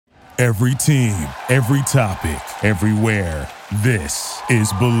Every team, every topic, everywhere. This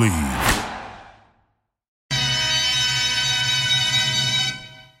is Believe.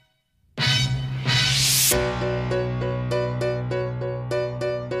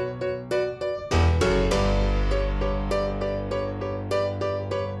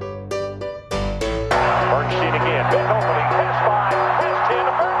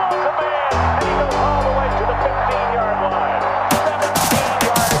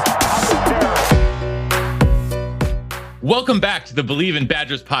 Welcome back to the Believe in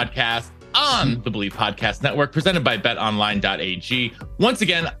Badgers podcast on the Believe Podcast Network, presented by betonline.ag. Once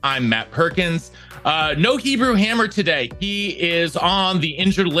again, I'm Matt Perkins. No Hebrew Hammer today. He is on the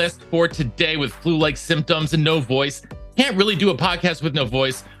injured list for today with flu-like symptoms and no voice. Can't really do a podcast with no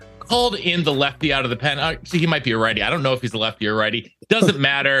voice. Called in the lefty out of the pen. Actually, he might be a righty. I don't know if he's a lefty or righty. Doesn't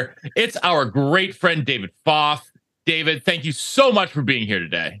matter. It's our great friend, David Foff. David, thank you so much for being here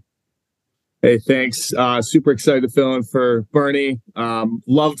today. Hey, thanks. Super excited to fill in for Bernie.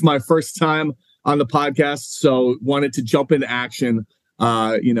 Loved my first time on the podcast, so wanted to jump into action,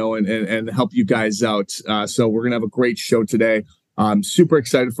 and help you guys out. So we're going to have a great show today. I'm super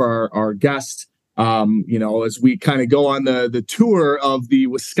excited for our guest, as we kind of go on the tour of the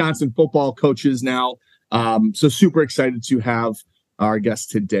Wisconsin football coaches now. So super excited to have our guest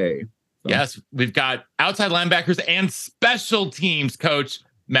today. So. Yes, we've got outside linebackers and special teams coach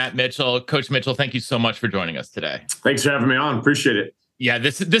Matt Mitchell. Coach Mitchell, thank you so much for joining us today. Thanks for having me on. Appreciate it. Yeah,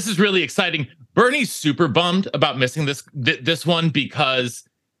 this is really exciting. Bernie's super bummed about missing this one because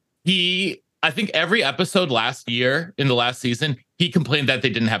I think every episode last year in the last season, he complained that they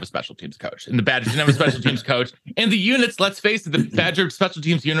didn't have a special teams coach and the Badgers didn't have a special teams coach. And the units, let's face it, the Badger special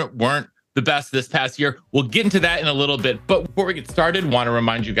teams unit weren't the best this past year. We'll get into that in a little bit. But before we get started, want to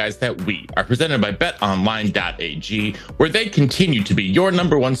remind you guys that we are presented by betonline.ag, where they continue to be your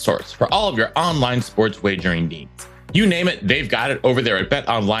number one source for all of your online sports wagering needs. You name it, they've got it over there at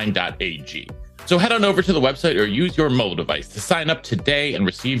betonline.ag. So head on over to the website or use your mobile device to sign up today and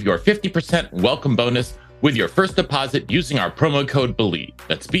receive your 50% welcome bonus with your first deposit using our promo code BELIEVE.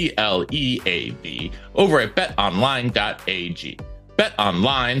 That's BLEAV over at betonline.ag. Bet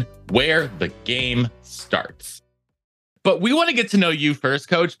Online, where the game starts. But we want to get to know you first,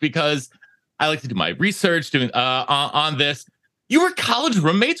 Coach, because I like to do my research on this. You were college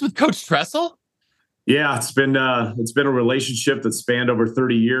roommates with Coach Tressel? Yeah, it's been a relationship that spanned over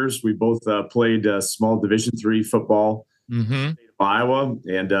 30 years. We both played small Division III football in Iowa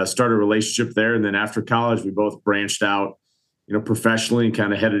and started a relationship there. And then after college, we both branched out, professionally and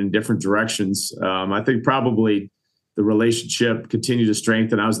kind of headed in different directions. I think probably the relationship continued to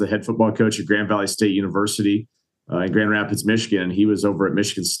strengthen. I was the head football coach at Grand Valley State University in Grand Rapids, Michigan. He was over at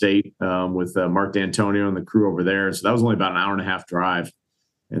Michigan State with Mark D'Antonio and the crew over there. So that was only about an hour and a half drive.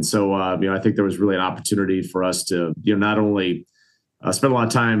 And so, I think there was really an opportunity for us to, not only spend a lot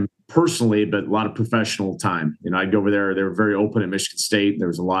of time personally, but a lot of professional time. I'd go over there. They were very open at Michigan State. There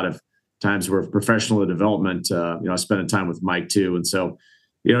was a lot of times where professional development, I spent time with Mike too. And so,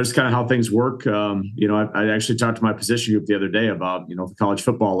 just kind of how things work. I actually talked to my position group the other day about, college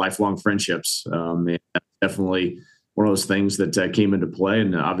football, lifelong friendships. And that's definitely one of those things that came into play.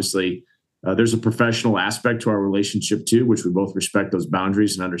 And obviously there's a professional aspect to our relationship too, which we both respect those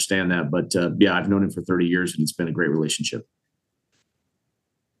boundaries and understand that. But I've known him for 30 years and it's been a great relationship.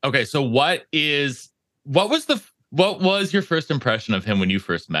 Okay. So what was your first impression of him when you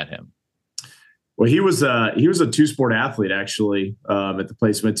first met him? Well, he was a two-sport athlete, actually, at the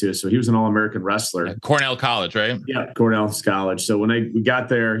place we went to. So he was an All-American wrestler. At Cornell College, right? Yeah, Cornell College. So when we got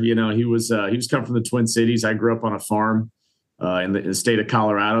there, he was coming from the Twin Cities. I grew up on a farm in the state of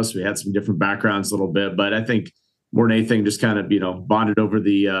Colorado, so we had some different backgrounds a little bit. But I think more than anything, just kind of bonded over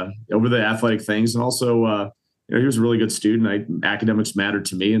the athletic things, and also he was a really good student. Academics mattered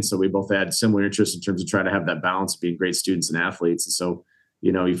to me, and so we both had similar interests in terms of trying to have that balance of being great students and athletes. And so,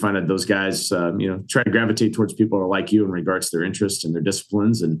 you find that those guys, try to gravitate towards people who are like you in regards to their interests and their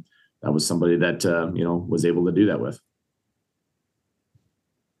disciplines. And that was somebody that, was able to do that with.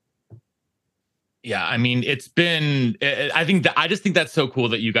 Yeah. I mean, I just think that's so cool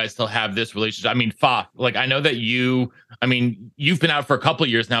that you guys still have this relationship. I mean, Foff, I know that you've been out for a couple of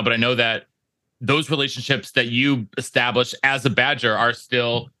years now, but I know that those relationships that you established as a Badger are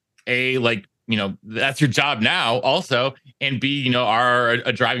still that's your job now also, and B, are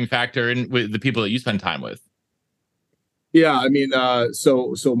a driving factor in with the people that you spend time with. Yeah. I mean,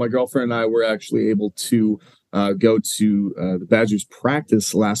 so my girlfriend and I were actually able to go to the Badgers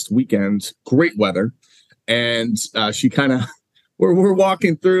practice last weekend. Great weather. And she kind of we're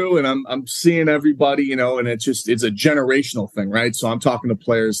walking through, and I'm seeing everybody, you know, and it's a generational thing, right? So I'm talking to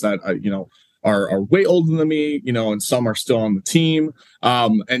players that are way older than me, you know, and some are still on the team.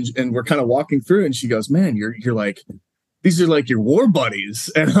 And we're kind of walking through, and she goes, "Man, you're like, these are like your war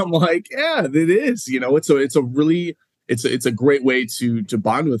buddies," and I'm like, "Yeah, it is." You know, it's a great way to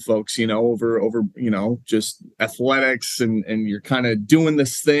bond with folks, you know, over you know, just athletics, and you're kind of doing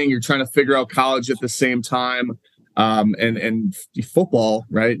this thing. You're trying to figure out college at the same time. And football,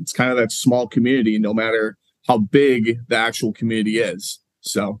 right? It's kind of that small community, no matter how big the actual community is.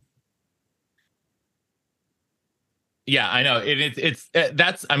 So, yeah, I know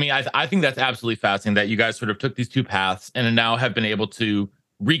that's. I mean, I think that's absolutely fascinating that you guys sort of took these two paths and now have been able to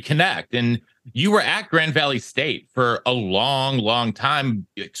reconnect. And you were at Grand Valley State for a long, long time,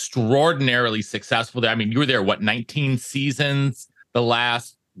 extraordinarily successful there. I mean, you were there 19 seasons. The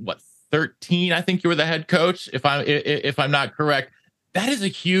last 13, I think you were the head coach, if I'm not correct. That's a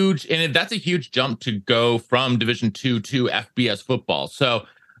huge jump to go from Division II to FBS football. So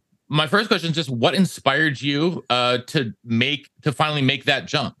my first question is just, what inspired you to finally make that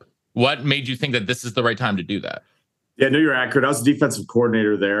jump? What made you think that this is the right time to do that? Yeah, no, you're accurate. I was a defensive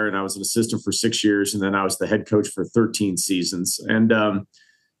coordinator there, and I was an assistant for 6 years, and then I was the head coach for 13 seasons. And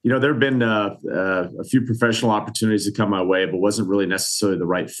you know, there have been a few professional opportunities that come my way, but wasn't really necessarily the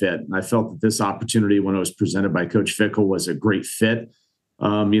right fit. And I felt that this opportunity, when it was presented by Coach Fickell, was a great fit.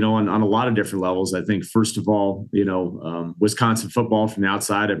 You know, on a lot of different levels. I think, first of all, you know, Wisconsin football from the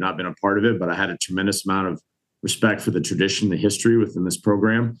outside, I've not been a part of it, but I had a tremendous amount of respect for the tradition, the history within this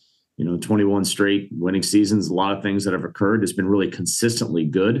program. You know, 21 straight winning seasons, a lot of things that have occurred. It's been really consistently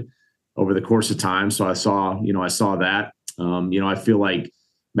good over the course of time. So I saw that. You know, I feel like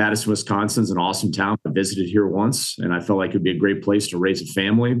Madison, Wisconsin is an awesome town. I visited here once, and I felt like it'd be a great place to raise a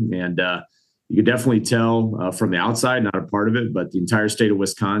family. And you could definitely tell from the outside, not a part of it, but the entire state of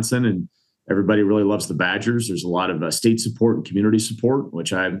Wisconsin, and everybody really loves the Badgers. There's a lot of state support and community support,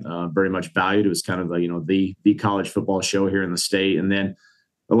 which I very much valued. It was kind of the college football show here in the state. And then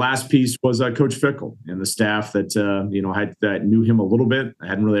the last piece was Coach Fickell and the staff that that knew him a little bit. I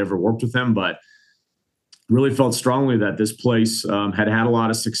hadn't really ever worked with him, but really felt strongly that this place had a lot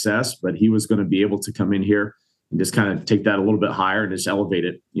of success, but he was going to be able to come in here and just kind of take that a little bit higher and just elevate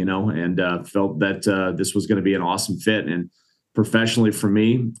it, you know, and felt that this was going to be an awesome fit. And professionally for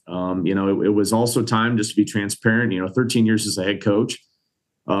me, you know, it was also time just to be transparent. You know, 13 years as a head coach,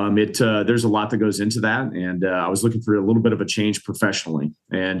 there's a lot that goes into that. And I was looking for a little bit of a change professionally,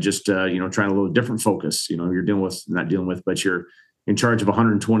 and just, you know, trying a little different focus. You know, but you're in charge of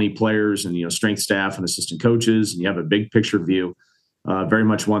 120 players and, you know, strength staff and assistant coaches, and you have a big picture view. Very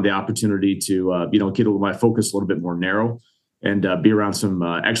much wanted the opportunity to, you know, get my focus a little bit more narrow and be around some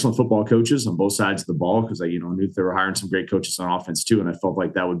excellent football coaches on both sides of the ball, because I, you know, knew they were hiring some great coaches on offense too. And I felt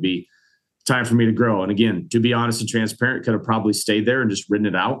like that would be time for me to grow. And again, to be honest and transparent, could have probably stayed there and just ridden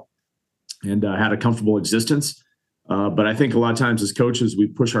it out and had a comfortable existence. But I think a lot of times as coaches, we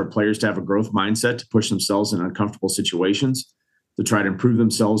push our players to have a growth mindset, to push themselves in uncomfortable situations, to try to improve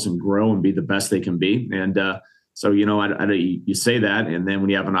themselves and grow and be the best they can be. And so, you know, you say that, and then when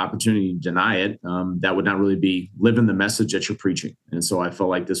you have an opportunity to deny it, that would not really be living the message that you're preaching. And so I felt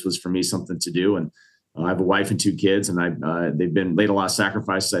like this was for me something to do. And I have a wife and 2 kids, and they've been made a lot of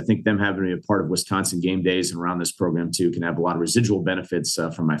sacrifices. I think them having me a part of Wisconsin game days and around this program too can have a lot of residual benefits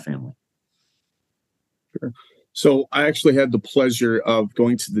for my family. Sure. So I actually had the pleasure of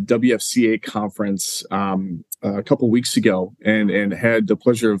going to the WFCA conference a couple of weeks ago, and had the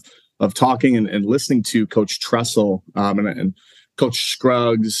pleasure of talking and listening to Coach Tressel and Coach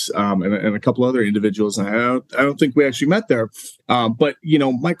Scruggs and a couple other individuals. And I don't think we actually met there, but you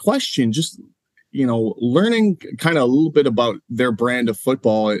know, my question, just, you know, learning kind of a little bit about their brand of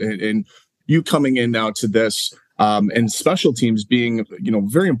football, and you coming in now to this. And special teams being, you know,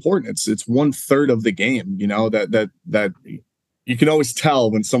 very important. It's 1/3 of the game, you know, that you can always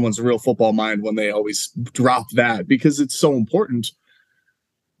tell when someone's a real football mind when they always drop that, because it's so important.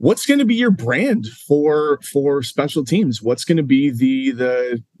 What's going to be your brand for special teams? What's going to be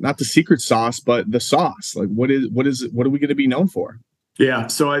the not the secret sauce, but the sauce? Like, what are we going to be known for? Yeah.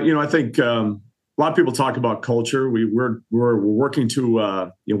 So, you know, I think a lot of people talk about culture. We're working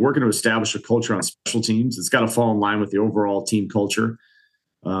to working to establish a culture on special teams. It's got to fall in line with the overall team culture.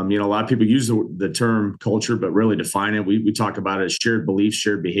 You know, a lot of people use the term culture, but really define it. We talk about it as shared beliefs,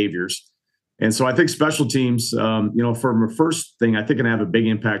 shared behaviors. And so I think special teams, you know, from a first thing, I think can have a big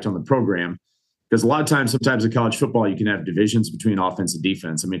impact on the program, because a lot of times, sometimes in college football, you can have divisions between offense and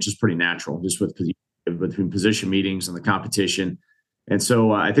defense. I mean, it's just pretty natural, just between position meetings and the competition. And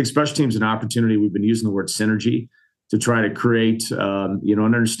so I think special teams is an opportunity. We've been using the word synergy to try to create, an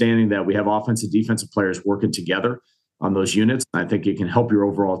understanding that we have offensive, defensive players working together on those units. I think it can help your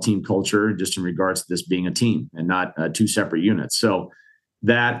overall team culture just in regards to this being a team and not two separate units. So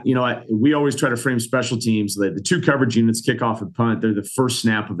that, we always try to frame special teams. The two coverage units, kickoff and punt, they're the first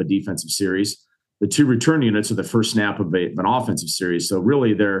snap of a defensive series. The two return units are the first snap of an offensive series. So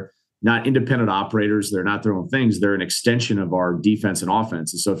really, they're not independent operators. They're not their own things. They're an extension of our defense and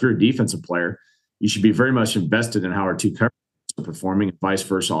offense. And so if you're a defensive player, you should be very much invested in how our two coverages are performing and vice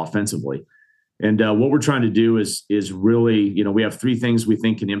versa offensively. And what we're trying to do is really, we have three things we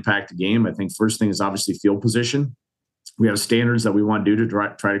think can impact the game. I think first thing is obviously field position. We have standards that we want to do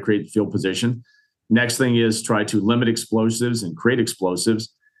to try to create field position. Next thing is try to limit explosives and create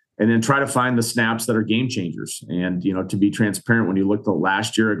explosives, and then try to find the snaps that are game changers. And, to be transparent, when you looked at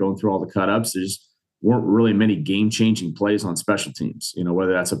last year, going through all the cut-ups, there just weren't really many game-changing plays on special teams,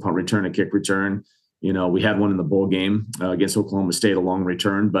 whether that's a punt return, a kick return. We had one in the bowl game against Oklahoma State, a long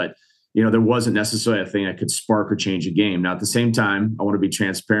return, but there wasn't necessarily a thing that could spark or change a game. Now, at the same time, I want to be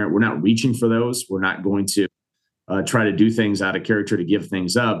transparent. We're not reaching for those. We're not going to try to do things out of character to give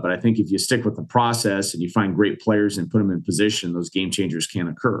things up. But I think if you stick with the process and you find great players and put them in position, those game changers can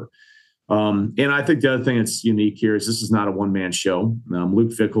occur. And I think the other thing that's unique here is this is not a one-man show.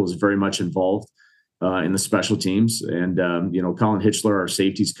 Luke Fickell is very much involved in the special teams. And, Colin Hitchler, our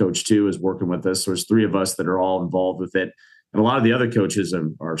safeties coach too, is working with us. So there's three of us that are all involved with it. And a lot of the other coaches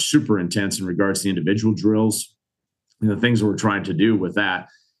are super intense in regards to the individual drills and the things that we're trying to do with that.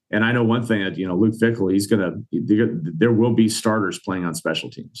 And I know one thing that, Luke Fickell, there will be starters playing on special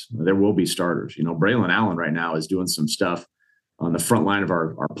teams. There will be starters. Braylon Allen right now is doing some stuff on the front line of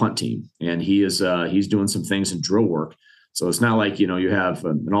our punt team. And he's doing some things in drill work. So it's not like, you have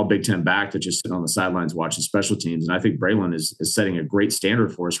an all Big Ten back that just sit on the sidelines watching special teams. And I think Braylon is setting a great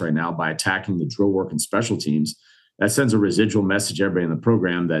standard for us right now by attacking the drill work and special teams. That sends a residual message to everybody in the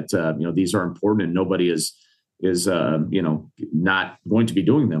program that, these are important and nobody is not going to be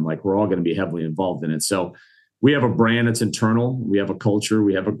doing them. Like, we're all going to be heavily involved in it. So we have a brand that's internal. We have a culture.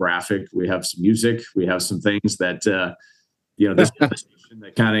 We have a graphic. We have some music. We have some things that, this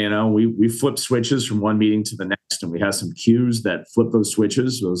that kind of, we flip switches from one meeting to the next, and we have some cues that flip those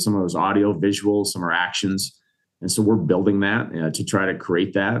switches. So some of those audio, visual, some are actions. And so we're building that to try to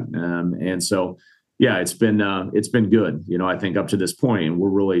create that. And so, yeah, it's been good, I think up to this point, and we're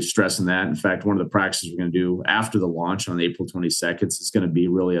really stressing that. In fact, one of the practices we're going to do after the launch on April 22nd is going to be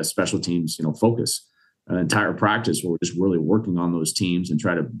really a special teams, focus, an entire practice where we're just really working on those teams and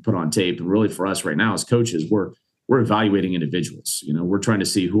try to put on tape. And really for us right now as coaches, we're evaluating individuals. We're trying to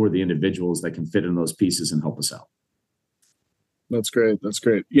see who are the individuals that can fit in those pieces and help us out. That's great. That's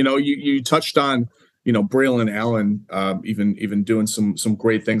great. You touched on, Braylon Allen, even doing some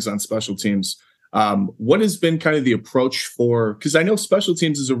great things on special teams. What has been kind of the approach because I know special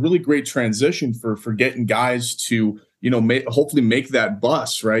teams is a really great transition for getting guys to, hopefully make that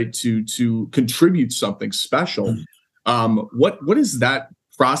bus, right? To contribute something special. What has that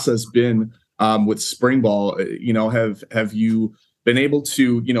process been with spring ball? Have you been able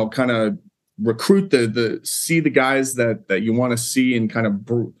to, kind of recruit see the guys that you want to see and kind of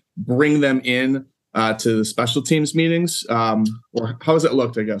bring them in to the special teams meetings? Or how has it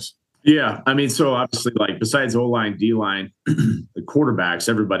looked, I guess? Yeah. I mean, so obviously, like, besides O-line, D-line, the quarterbacks,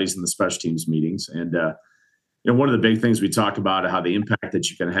 everybody's in the special teams meetings. And, one of the big things we talk about how the impact that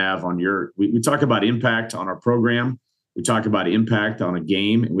you can have on we talk about impact on our program. We talk about impact on a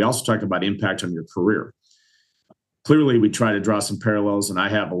game. And we also talk about impact on your career. Clearly, we try to draw some parallels. And I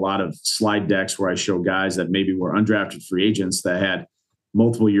have a lot of slide decks where I show guys that maybe were undrafted free agents that had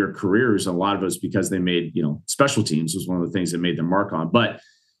multiple year careers. And a lot of it was because they made, special teams was one of the things that made their mark on. But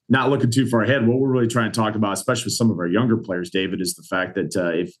not looking too far ahead, what we're really trying to talk about, especially with some of our younger players, David, is the fact that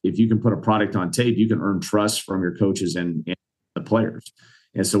if you can put a product on tape, you can earn trust from your coaches and the players.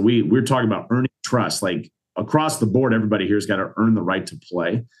 And so we're talking about earning trust. Like, across the board, everybody here's got to earn the right to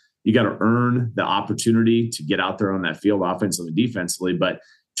play. You got to earn the opportunity to get out there on that field offensively, defensively. But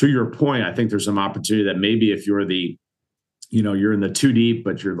to your point, I think there's some opportunity that maybe if you're you're in the too deep,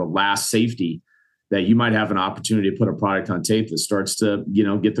 but you're the last safety, that you might have an opportunity to put a product on tape that starts to,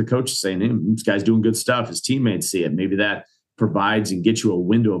 get the coach saying, hey, this guy's doing good stuff. His teammates see it. Maybe that provides and gets you a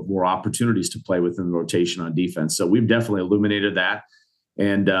window of more opportunities to play within the rotation on defense. So we've definitely illuminated that.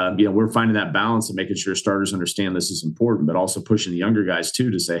 And, we're finding that balance and making sure starters understand this is important, but also pushing the younger guys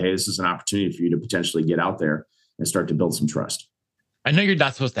too, to say, hey, this is an opportunity for you to potentially get out there and start to build some trust. I know you're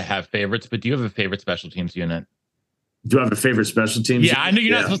not supposed to have favorites, but do you have a favorite special teams unit? Do I have a favorite special teams? Yeah, I know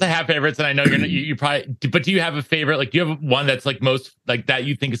you're not supposed to have favorites, and I know you're not, you probably. But do you have a favorite? Like, do you have one that's like most like that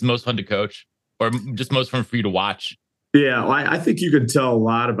you think is most fun to coach, or just most fun for you to watch? Yeah, well, I think you can tell a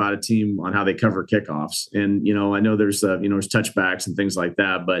lot about a team on how they cover kickoffs. And, I know there's, there's touchbacks and things like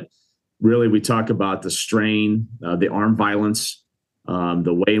that, but really we talk about the strain, the arm violence,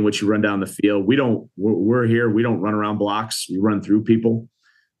 the way in which you run down the field. We're here. We don't run around blocks. We run through people.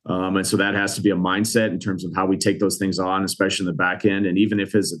 And so that has to be a mindset in terms of how we take those things on, especially in the back end. And even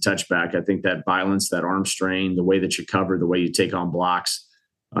if it's a touchback, I think that violence, that arm strain, the way that you cover, the way you take on blocks,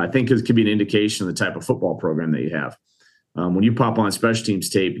 I think it could be an indication of the type of football program that you have. When you pop on special teams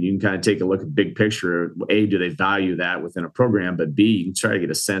tape, you can kind of take a look at big picture. A, do they value that within a program? But B, you can try to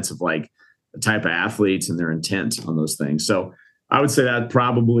get a sense of like the type of athletes and their intent on those things. So I would say that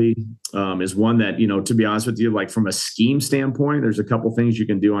probably is one that, to be honest with you, like from a scheme standpoint, there's a couple things you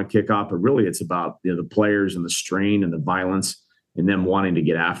can do on kickoff, but really it's about the players and the strain and the violence and them wanting to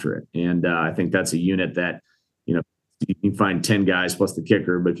get after it. And I think that's a unit that, you can find 10 guys plus the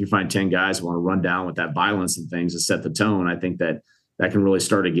kicker, but if you find 10 guys who want to run down with that violence and things to set the tone, I think that can really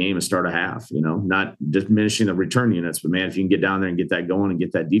start a game and start a half, not diminishing the return units, but man, if you can get down there and get that going and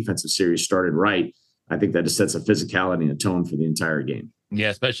get that defensive series started right, I think that just sets a physicality and a tone for the entire game. Yeah,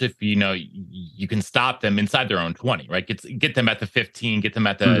 especially if you can stop them inside their own 20, right? Get them at the 15, get them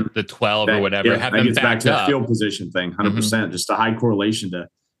at the 12 or whatever. Yeah, have them gets back to up. That field position thing, 100%. Just a high correlation to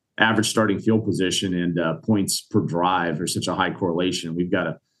average starting field position and points per drive. There's such a high correlation. We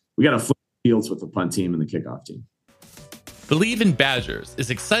got to flip fields with the punt team and the kickoff team. Believe in Badgers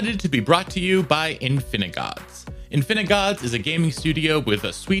is excited to be brought to you by Infinigods. Infinigods is a gaming studio with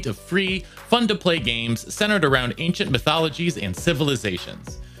a suite of free, fun-to-play games centered around ancient mythologies and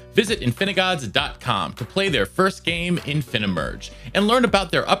civilizations. Visit Infinigods.com to play their first game, Infinimerge, and learn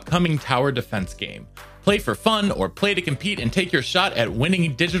about their upcoming tower defense game. Play for fun or play to compete and take your shot at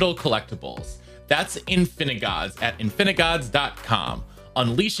winning digital collectibles. That's Infinigods at Infinigods.com,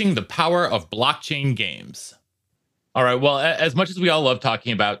 unleashing the power of blockchain games. All right, well, as much as we all love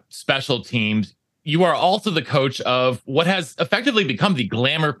talking about special teams, you are also the coach of what has effectively become the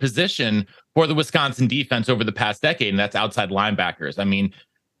glamour position for the Wisconsin defense over the past decade, and that's outside linebackers. I mean,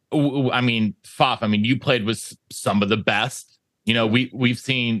 Pfaff, you played with some of the best. We've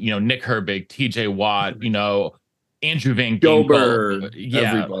seen, Nick Herbig, TJ Watt, Andrew Van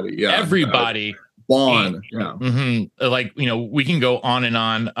Ginkel, everybody. Vaughn, we can go on and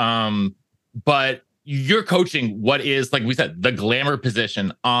on. But you're coaching what is, like we said, the glamour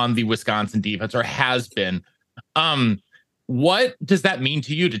position on the Wisconsin defense, or has been. What does that mean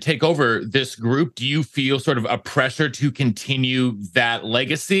to you to take over this group? Do you feel sort of a pressure to continue that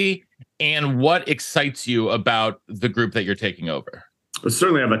legacy? And what excites you about the group that you're taking over? I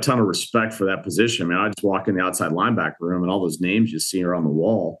certainly have a ton of respect for that position. I just walk in the outside linebacker room and all those names you see are on the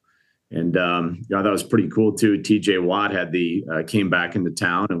wall. And that was pretty cool too. TJ Watt came back into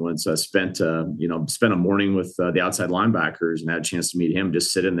town and was spent a morning with the outside linebackers and had a chance to meet him,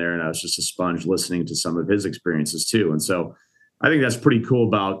 just sit in there. And I was just a sponge listening to some of his experiences too. And so I think that's pretty cool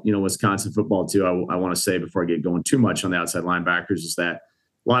about, Wisconsin football too. I want to say before I get going too much on the outside linebackers is that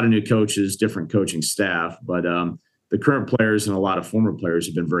a lot of new coaches, different coaching staff, but the current players and a lot of former players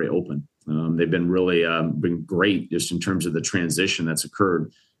have been very open. They've been really been great just in terms of the transition that's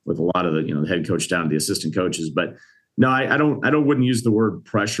occurred with a lot of the head coach down to the assistant coaches. But no, I wouldn't use the word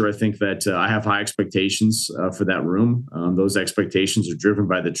pressure. I think that I have high expectations for that room. Those expectations are driven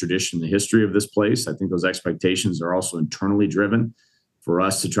by the tradition, the history of this place. I think those expectations are also internally driven for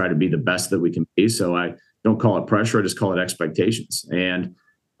us to try to be the best that we can be. So I don't call it pressure. I just call it expectations. And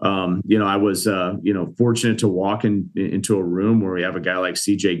I was, fortunate to walk into a room where we have a guy like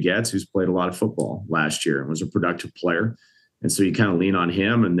CJ Getz, who's played a lot of football last year and was a productive player. And so you kind of lean on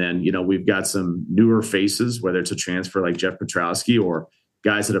him. And then, we've got some newer faces, whether it's a transfer like Jeff Petrowski or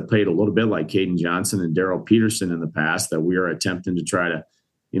guys that have played a little bit like Caden Johnson and Daryl Peterson in the past that we are attempting to try to,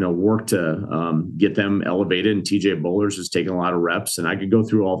 work to get them elevated. And TJ Bowlers has taken a lot of reps. And I could go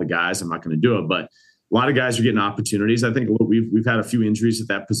through all the guys. I'm not going to do it, but a lot of guys are getting opportunities. I think we've had a few injuries at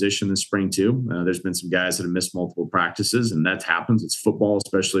that position this spring too. There's been some guys that have missed multiple practices, and that happens. It's football,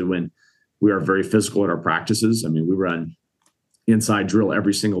 especially when we are very physical at our practices. We run inside drill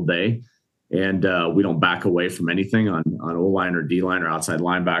every single day, and we don't back away from anything on O-line or D-line or outside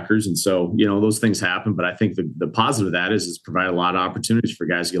linebackers. And so, those things happen. But I think the positive of that is provide a lot of opportunities for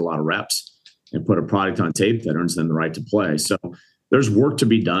guys to get a lot of reps and put a product on tape that earns them the right to play. So there's work to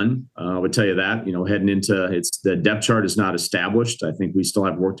be done. I would tell you that, heading into the depth chart is not established. I think we still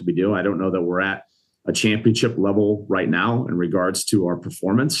have work to be doing. I don't know that we're at a championship level right now in regards to our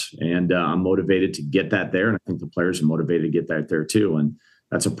performance. And I'm motivated to get that there. And I think the players are motivated to get that there too. And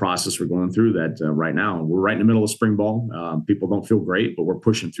that's a process we're going through that right now. We're right in the middle of spring ball. People don't feel great, but we're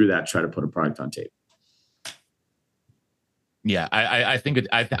pushing through that, try to put a product on tape. Yeah, I think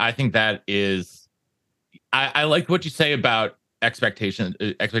I think that is. I like what you say about expectation,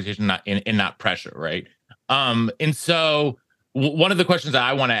 not in not pressure, right? And so one of the questions that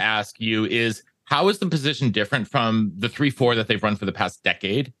I want to ask you is, how is the position different from the 3-4 that they've run for the past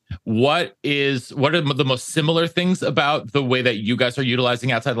decade? What are the most similar things about the way that you guys are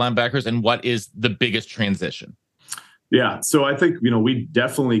utilizing outside linebackers, and what is the biggest transition? Yeah, so I think we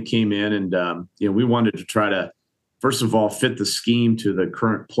definitely came in and we wanted to try to, first of all, fit the scheme to the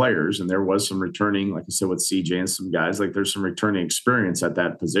current players. And there was some returning, like I said, with CJ and some guys, like there's some returning experience at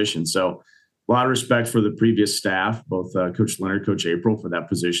that position. So a lot of respect for the previous staff, both Coach Leonard, Coach April, for that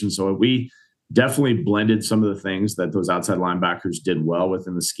position. So we definitely blended some of the things that those outside linebackers did well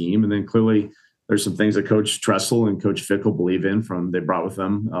within the scheme. And then clearly there's some things that Coach Tressel and Coach Fickle believe in they brought with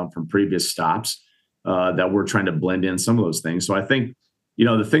them from previous stops that we're trying to blend in some of those things. So I think,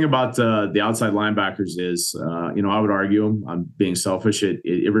 the thing about the outside linebackers is, I would argue, I'm being selfish,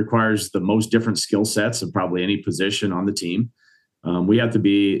 it requires the most different skill sets of probably any position on the team. We have to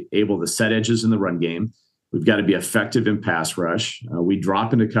be able to set edges in the run game. We've got to be effective in pass rush. We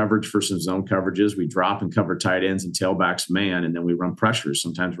drop into coverage for some zone coverages. We drop and cover tight ends and tailbacks man, and then we run pressures.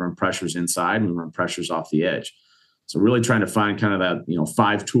 Sometimes we run pressures inside and we run pressures off the edge. So really trying to find kind of that,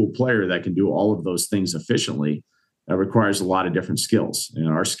 5-tool player that can do all of those things efficiently. That requires a lot of different skills.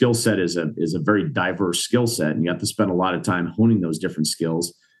 Our skill set is a very diverse skill set, and you have to spend a lot of time honing those different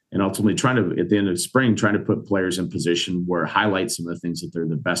skills, and ultimately trying to, at the end of spring, trying to put players in position where highlight some of the things that they're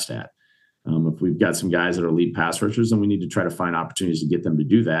the best at. If we've got some guys that are elite pass rushers, then we need to try to find opportunities to get them to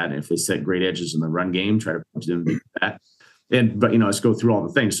do that. And if they set great edges in the run game, try to put them to do that. But let's go through all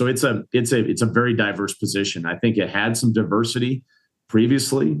the things. So it's a very diverse position. I think it had some diversity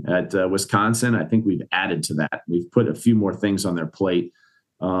previously at Wisconsin. I think we've added to that. We've put a few more things on their plate,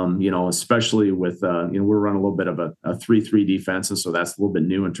 especially with, we're running a little bit of a 3-3 defense. And so that's a little bit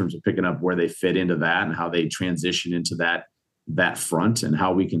new in terms of picking up where they fit into that and how they transition into that front, and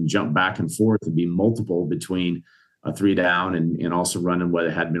how we can jump back and forth and be multiple between a 3 down and also running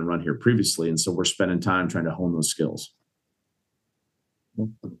what had been run here previously. And so we're spending time trying to hone those skills.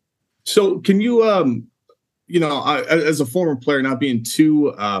 So can you, as a former player, not being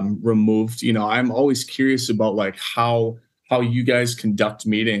too removed, I'm always curious about like how you guys conduct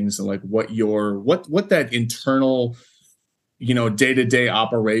meetings and like what that internal, day-to-day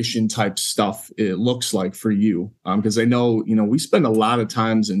operation type stuff it looks like for you. Because I know, we spend a lot of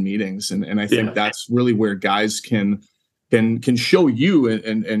times in meetings, and I think that's really where guys can show you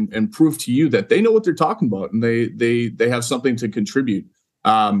and prove to you that they know what they're talking about and they have something to contribute.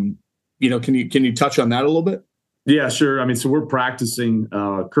 Can you touch on that a little bit? Yeah, sure. I mean, so we're practicing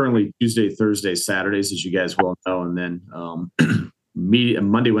currently Tuesday, Thursday, Saturdays, as you guys well know, and then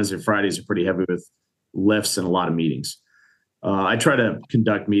Monday, Wednesday, Fridays are pretty heavy with lifts and a lot of meetings. I try to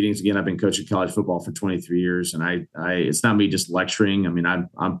conduct meetings. Again, I've been coaching college football for 23 years, and I it's not me just lecturing. I mean,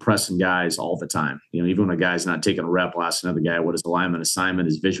 I'm pressing guys all the time. Even when a guy's not taking a rep, I'll ask another guy, what is alignment, assignment,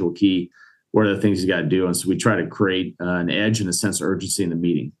 is visual key? What are the things you got to do? And so we try to create an edge and a sense of urgency in the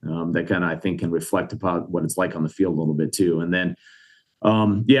meeting that kind of, I think, can reflect upon what it's like on the field a little bit too. And then,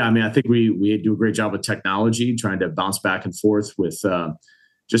 I think we do a great job with technology, trying to bounce back and forth with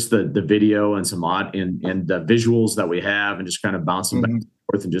just the video and some odd and the visuals that we have, and just kind of bouncing back and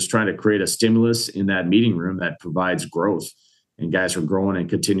forth and just trying to create a stimulus in that meeting room that provides growth, and guys are growing and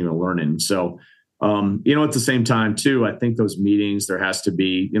continuing learning. So, at the same time too, I think those meetings, there has to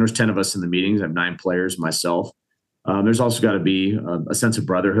be, there's 10 of us in the meetings. I have 9 players myself. There's also got to be a sense of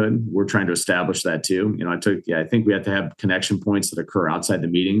brotherhood. We're trying to establish that too. I think we have to have connection points that occur outside the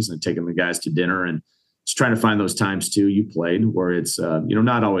meetings, and taking the guys to dinner and just trying to find those times too. You played where it's,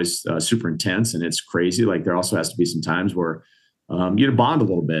 not always super intense and it's crazy. Like there also has to be some times where you bond a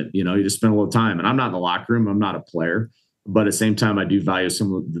little bit, you just spend a little time. And I'm not in the locker room. I'm not a player. But at the same time, I do value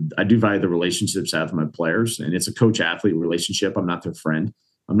the relationships I have with my players, and it's a coach-athlete relationship. I'm not their friend.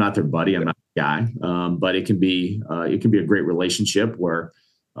 I'm not their buddy. I'm not the guy. But it can be a great relationship where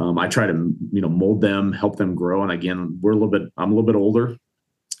I try to mold them, help them grow. And again, I'm a little bit older.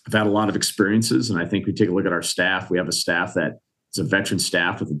 I've had a lot of experiences, and I think we take a look at our staff. We have a staff that is a veteran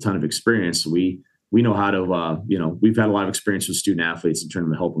staff with a ton of experience. So we know how to we've had a lot of experience with student athletes in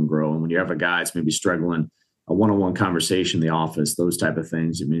terms of help them grow. And when you have a guy that's maybe struggling, a one-on-one conversation in the office, those type of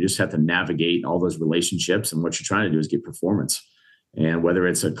things. I mean, you just have to navigate all those relationships, and what you're trying to do is get performance. And whether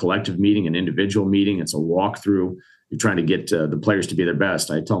it's a collective meeting, an individual meeting, it's a walkthrough, you're trying to get the players to be their best.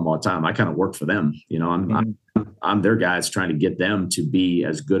 I tell them all the time, I kind of work for them. I'm their guys, trying to get them to be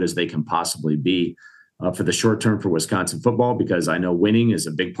as good as they can possibly be. for the short term for Wisconsin football, because I know winning is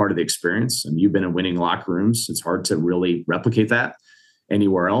a big part of the experience. And you've been in winning locker rooms. It's hard to really replicate that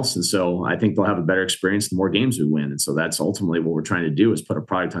anywhere else. And so I think they'll have a better experience the more games we win. And so that's ultimately what we're trying to do, is put a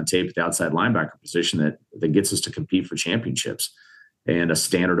product on tape at the outside linebacker position that gets us to compete for championships and a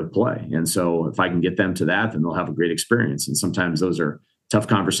standard of play. And so if I can get them to that, then they'll have a great experience. And sometimes those are tough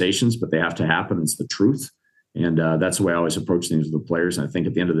conversations, but they have to happen. It's the truth. And that's the way I always approach things with the players. And I think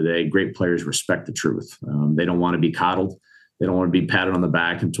at the end of the day, great players respect the truth. They don't want to be coddled. They don't want to be patted on the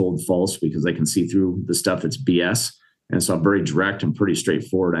back and told false, because they can see through the stuff that's BS. And so I'm very direct and pretty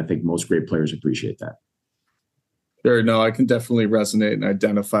straightforward. I think most great players appreciate that. Sure. No, I can definitely resonate and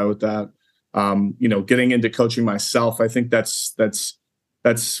identify with that. Getting into coaching myself, I think that's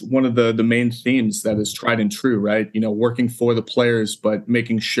one of the main themes that is tried and true, right? Working for the players, but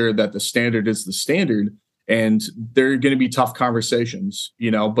making sure that the standard is the standard. And there are going to be tough conversations,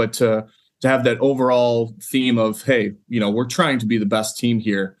 but to have that overall theme of, hey, we're trying to be the best team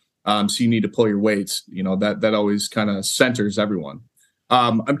here. So you need to pull your weights, that always kind of centers everyone.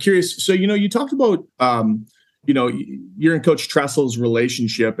 I'm curious. So, you talked about, you're in Coach Tressel's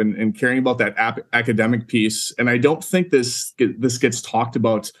relationship and caring about that academic piece. And I don't think this gets talked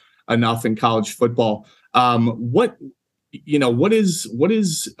about enough in college football. What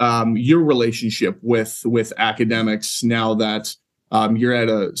is your relationship with academics now that you're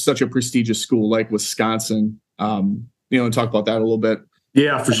at such a prestigious school like Wisconsin? And talk about that a little bit.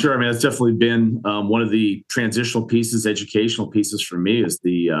 Yeah, for sure. I mean, it's definitely been one of the transitional pieces, educational pieces for me, is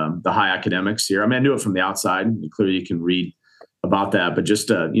the high academics here. I mean, I knew it from the outside. Clearly, you can read about that, but just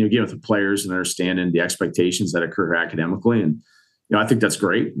getting with the players and understanding the expectations that occur academically, and I think that's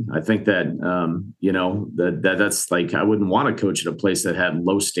great. I think that that's like, I wouldn't want to coach at a place that had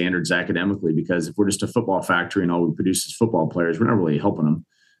low standards academically, because if we're just a football factory and all we produce is football players, we're not really helping them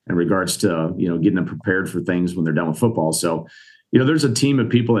in regards to getting them prepared for things when they're done with football. So. There's a team of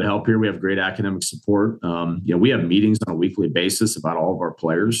people that help here. We have great academic support. We have meetings on a weekly basis about all of our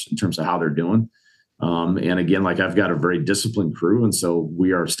players in terms of how they're doing. And again, I've got a very disciplined crew, and so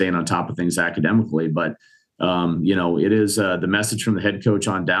we are staying on top of things academically. But, it is the message from the head coach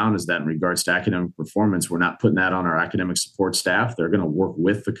on down is that in regards to academic performance, we're not putting that on our academic support staff. They're going to work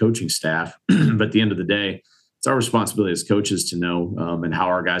with the coaching staff. But at the end of the day, it's our responsibility as coaches to know and how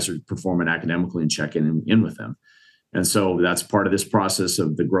our guys are performing academically and checking in with them. And so that's part of this process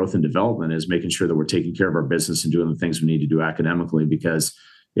of the growth and development, is making sure that we're taking care of our business and doing the things we need to do academically, because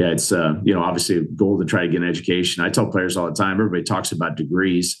it's, obviously a goal to try to get an education. I tell players all the time, everybody talks about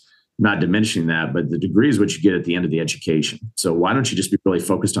degrees, not diminishing that, but the degree is what you get at the end of the education. So why don't you just be really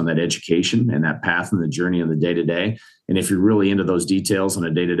focused on that education and that path and the journey and the day-to-day? And if you're really into those details on a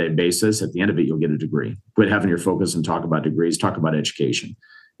day-to-day basis, at the end of it, you'll get a degree. Quit having your focus and talk about degrees, talk about education.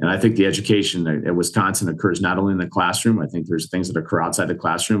 And I think the education at Wisconsin occurs not only in the classroom. I think there's things that occur outside the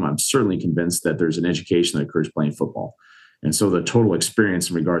classroom. I'm certainly convinced that there's an education that occurs playing football. And so the total experience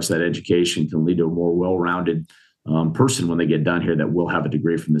in regards to that education can lead to a more well-rounded person when they get done here that will have a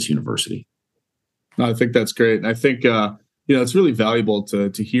degree from this university. No, I think that's great. And I think, it's really valuable to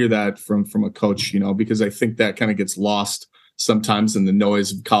hear that from a coach, because I think that kind of gets lost sometimes in the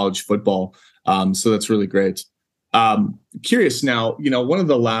noise of college football. So that's really great. Curious now, one of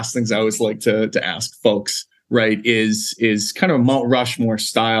the last things I always like to ask folks, right, is kind of Mount Rushmore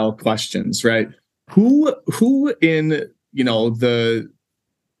style questions, right? Who in, in all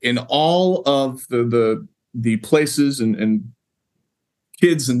of the places and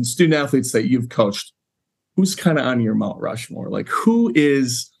kids and student athletes that you've coached, who's kind of on your Mount Rushmore? Like, who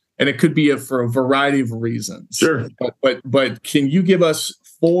is, and it could be for a variety of reasons. Sure. But can you give us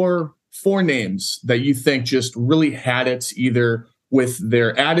four names that you think just really had it, either with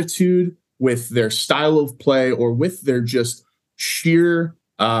their attitude, with their style of play, or with their just sheer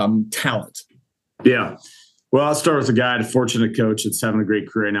talent? Yeah. Well, I'll start with a guy, a fortunate coach that's having a great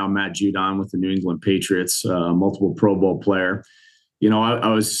career now, Matt Judon with the New England Patriots, multiple Pro Bowl player.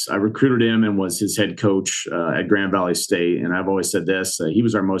 I recruited him and was his head coach at Grand Valley State. And I've always said this, he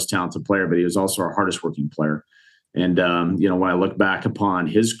was our most talented player, but he was also our hardest working player. And, when I look back upon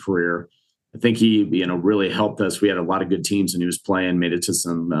his career, I think he, really helped us. We had a lot of good teams and he was playing, made it to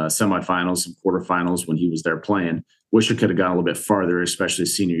some semifinals, some quarterfinals when he was there playing. Wish it could have gone a little bit farther, especially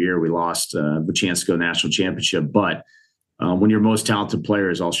senior year. We lost the chance to go national championship. But when your most talented player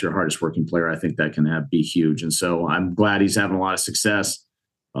is also your hardest working player, I think that can be huge. And so I'm glad he's having a lot of success.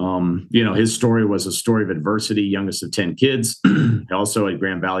 His story was a story of adversity, youngest of 10 kids. Also at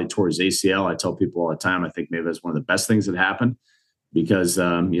Grand Valley tore his ACL. I tell people all the time, I think maybe that's one of the best things that happened because,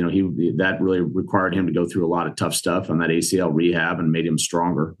 that really required him to go through a lot of tough stuff on that ACL rehab and made him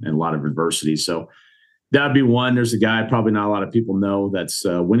stronger in a lot of adversity. So, That'd be one. There's a guy probably not a lot of people know that's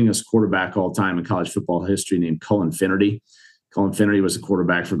winningest quarterback all time in college football history named Cullen Finnerty. Cullen Finnerty was a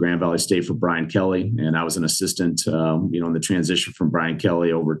quarterback for Grand Valley State for Brian Kelly, and I was an assistant, in the transition from Brian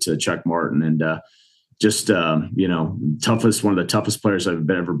Kelly over to Chuck Martin, and one of the toughest players I've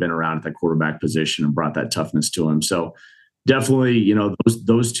ever been around at that quarterback position, and brought that toughness to him. So definitely,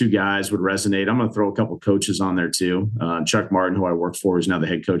 those two guys would resonate. I'm going to throw a couple coaches on there too. Chuck Martin, who I work for, is now the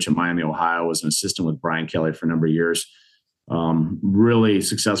head coach in Miami, Ohio, was an assistant with Brian Kelly for a number of years. Really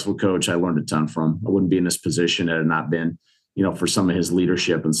successful coach. I learned a ton from. I wouldn't be in this position had it not been, for some of his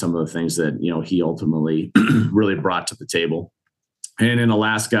leadership and some of the things that, he ultimately really brought to the table. And then the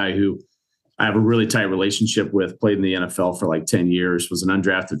last guy who I have a really tight relationship with, played in the NFL for like 10 years, was an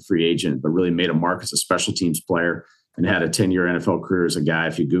undrafted free agent, but really made a mark as a special teams player and had a 10-year NFL career as a guy,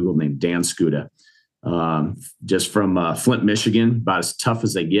 if you Google, named Dan Skuta, just from Flint, Michigan, about as tough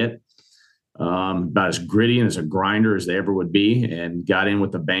as they get, about as gritty and as a grinder as they ever would be, and got in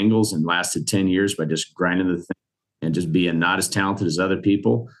with the Bengals and lasted 10 years by just grinding the thing and just being not as talented as other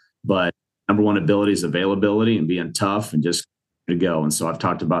people, but number one ability is availability and being tough and just to go. And so I've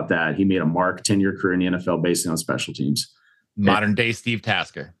talked about that. He made a mark, 10-year career in the NFL based on special teams. Modern day Steve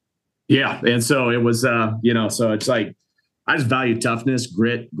Tasker. Yeah. And so it was, so it's like, I just value toughness,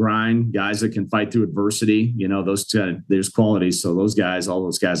 grit, grind, guys that can fight through adversity, there's qualities. So those guys, all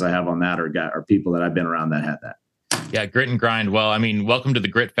those guys I have on that are people that I've been around that had that. Yeah, grit and grind. Well, I mean, welcome to the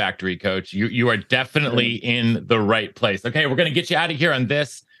Grit Factory, Coach. You are definitely in the right place. Okay, we're going to get you out of here on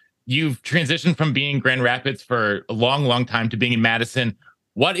this. You've transitioned from being Grand Rapids for a long, long time to being in Madison.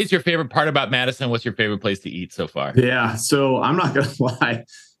 What is your favorite part about Madison? What's your favorite place to eat so far? Yeah, so I'm not going to lie.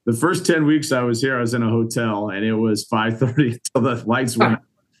 The first 10 weeks I was here, I was in a hotel, and it was 5:30 until the lights went out.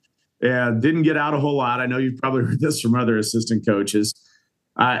 And didn't get out a whole lot. I know you've probably heard this from other assistant coaches.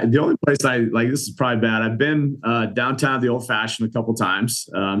 The only place I like, this is probably bad. I've been downtown the Old Fashioned a couple times.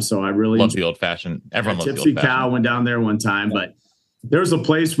 So I really love the Old Fashioned. Everyone loves the Old Fashioned. Tipsy Cow went down there one time, but there was a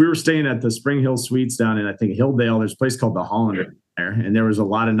place we were staying at, the Spring Hill Suites down in, I think, Hilldale. There's a place called the Hollander there. And there was a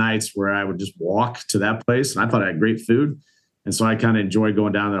lot of nights where I would just walk to that place, and I thought I had great food. And so I kind of enjoyed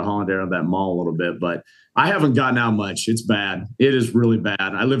going down to the Hollander, that mall a little bit, but I haven't gotten out much. It's bad. It is really bad.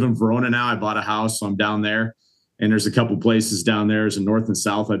 I live in Verona now. I bought a house, so I'm down there. And there's a couple places down there. There's a north and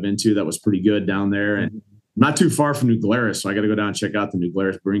south I've been to that was pretty good down there. And not too far from New Glarus. So I got to go down and check out the New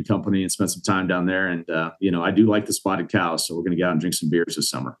Glarus Brewing Company and spend some time down there. And, I do like the Spotted Cow. So we're going to get out and drink some beers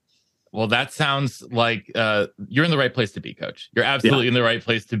this summer. Well, that sounds like you're in the right place to be, Coach. You're absolutely in the right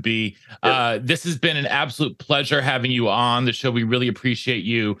place to be. This has been an absolute pleasure having you on the show. We really appreciate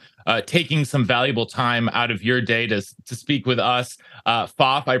you taking some valuable time out of your day to speak with us.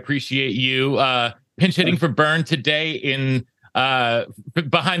 Pfaff, I appreciate you pinch hitting for Burn today in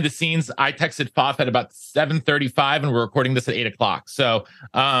behind the scenes. I texted Pfaff at about 7:35, and we're recording this at 8:00. So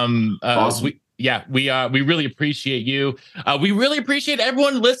awesome. We really appreciate you. We really appreciate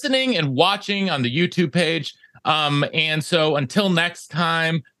everyone listening and watching on the YouTube page. And so until next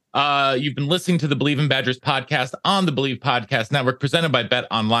time, you've been listening to the Believe in Badgers podcast on the Believe Podcast Network, presented by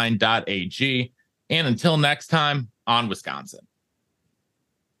betonline.ag. And until next time, on Wisconsin.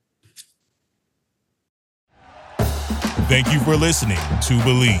 Thank you for listening to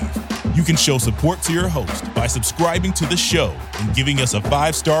Believe. You can show support to your host by subscribing to the show and giving us a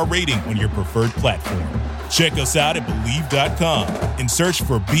 5-star rating on your preferred platform. Check us out at Believe.com and search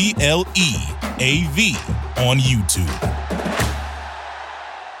for BLEAV on YouTube.